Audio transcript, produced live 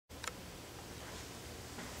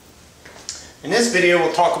In this video,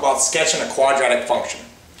 we'll talk about sketching a quadratic function.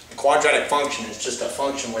 A quadratic function is just a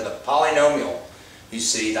function where the polynomial, you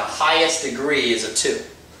see, the highest degree is a 2,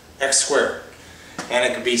 x squared. And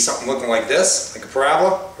it could be something looking like this, like a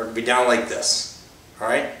parabola, or it could be down like this.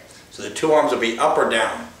 Alright? So the two arms will be up or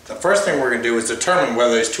down. The first thing we're going to do is determine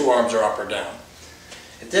whether these two arms are up or down.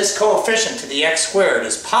 If this coefficient to the x squared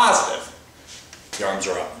is positive, the arms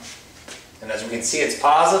are up. And as we can see, it's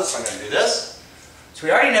positive, so I'm going to do this. So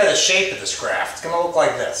we already know the shape of this graph. It's going to look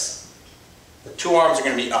like this. The two arms are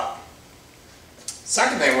going to be up.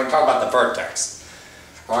 Second thing, we're going to talk about the vertex.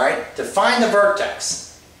 Alright, to find the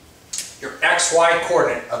vertex, your xy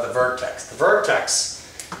coordinate of the vertex. The vertex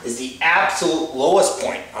is the absolute lowest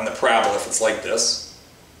point on the parabola if it's like this,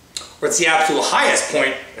 or it's the absolute highest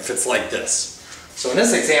point if it's like this. So in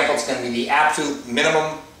this example, it's going to be the absolute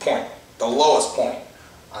minimum point, the lowest point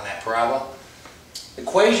on that parabola. The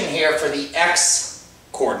equation here for the x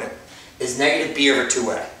coordinate is negative b over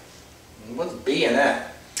 2a. What's b in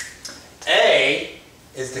that? A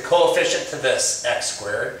is the coefficient to this x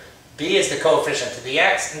squared, b is the coefficient to the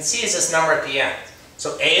x, and c is this number at the end.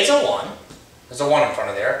 So a is a 1, there's a 1 in front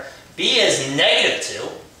of there, b is negative 2,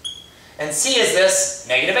 and c is this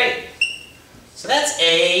negative 8. So that's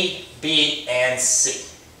a, b, and c.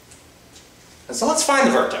 And so let's find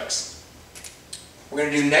the vertex. We're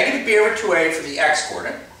going to do negative b over 2a for the x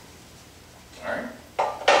coordinate. Alright.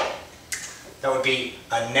 That would be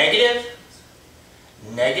a negative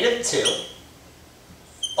 2,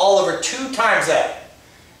 all over 2 times a,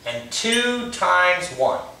 and 2 times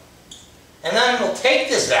 1. And then we'll take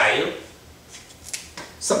this value,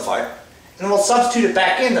 simplify it, and we'll substitute it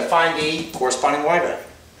back in to find the corresponding y value.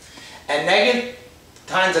 And negative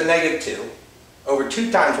times a negative 2 over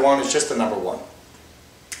 2 times 1 is just the number 1.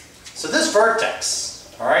 So this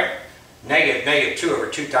vertex, alright, negative 2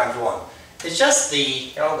 over 2 times 1, is just the,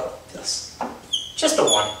 here I'll go, this, just the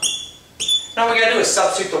 1. Now what we got to do is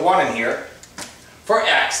substitute the 1 in here for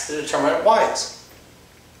x to determine what y is.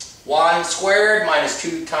 1 squared minus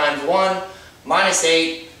 2 times 1 minus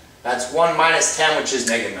 8, that's 1 minus 10, which is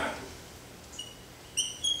negative 9.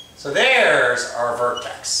 So there's our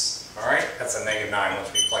vertex. Alright, that's a negative 9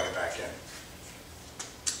 once we plug it back in.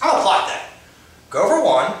 I'll plot that. Go over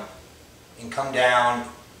 1 and come down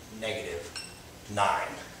negative 9.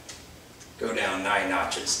 Go down 9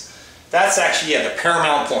 notches. That's actually, the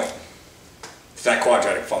paramount point to that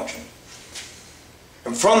quadratic function.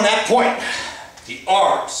 And from that point, the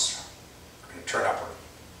arms are going to turn upward,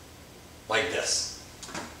 like this.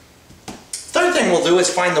 Third thing we'll do is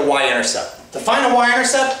find the y-intercept. To find the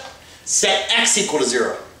y-intercept, set x equal to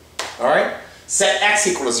 0. Alright? Set x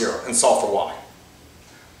equal to 0 and solve for y.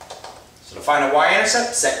 So to find a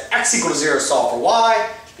y-intercept, set x equal to 0, solve for y,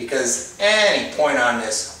 because any point on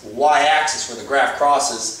this y-axis where the graph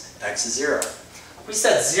crosses, x is 0. We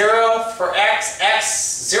set 0 for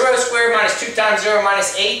x, 0 squared minus 2 times 0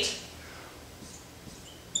 minus 8.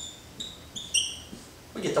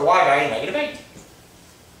 We get the y value, negative 8.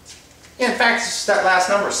 In fact, it's just that last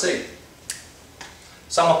number, c.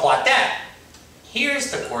 So I'm going to plot that.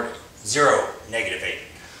 Here's the coordinate, 0, negative 8.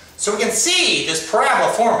 So we can see this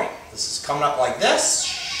parabola forming. This is coming up like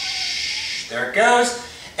this. There it goes.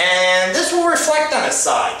 And this will reflect on its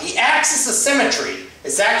side. The axis of symmetry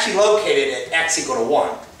is actually located at x equal to 1.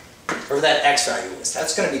 Wherever that x value is.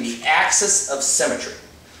 That's going to be the axis of symmetry.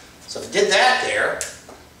 So if we did that there,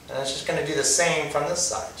 then it's just going to do the same from this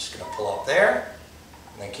side. Just going to pull up there,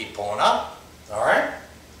 and then keep pulling up. Alright?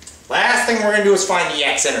 Last thing we're going to do is find the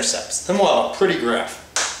x-intercepts. Then we'll have a pretty graph.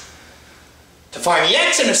 To find the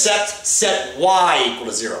x-intercept, set y equal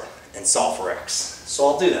to 0 and solve for x. So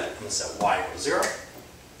I'll do that. I'm going to set y equal to 0.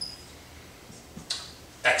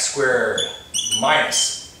 X squared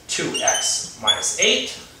minus 2x minus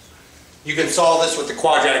 8. You can solve this with the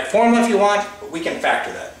quadratic formula if you want, but we can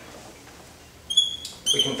factor that.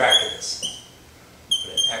 We can factor this.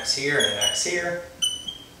 Put an x here and an x here.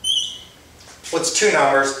 What's two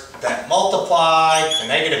numbers that multiply to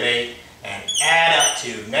negative 8 and add up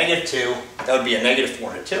to negative 2? That would be a negative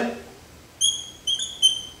 4 and a 2.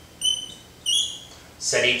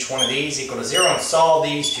 Set each one of these equal to 0 and solve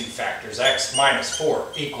these two factors. X minus 4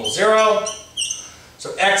 equals 0.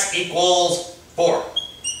 So x equals 4.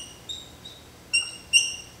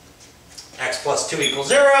 X plus 2 equals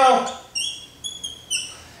 0.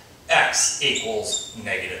 X equals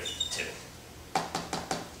negative 2.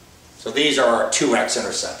 So these are our two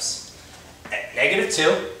x-intercepts. At negative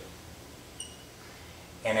 2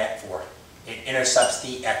 and at 4. It intercepts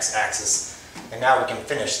the x-axis. And now we can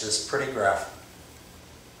finish this pretty graph.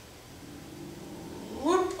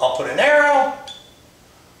 I'll put an arrow.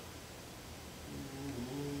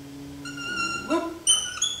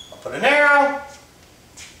 Put an arrow.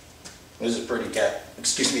 This is a pretty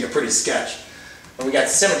a pretty sketch. And we got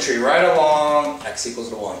symmetry right along x equals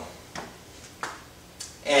to 1.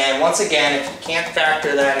 And once again, if you can't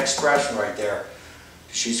factor that expression right there,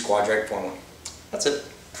 just use quadratic formula. That's it.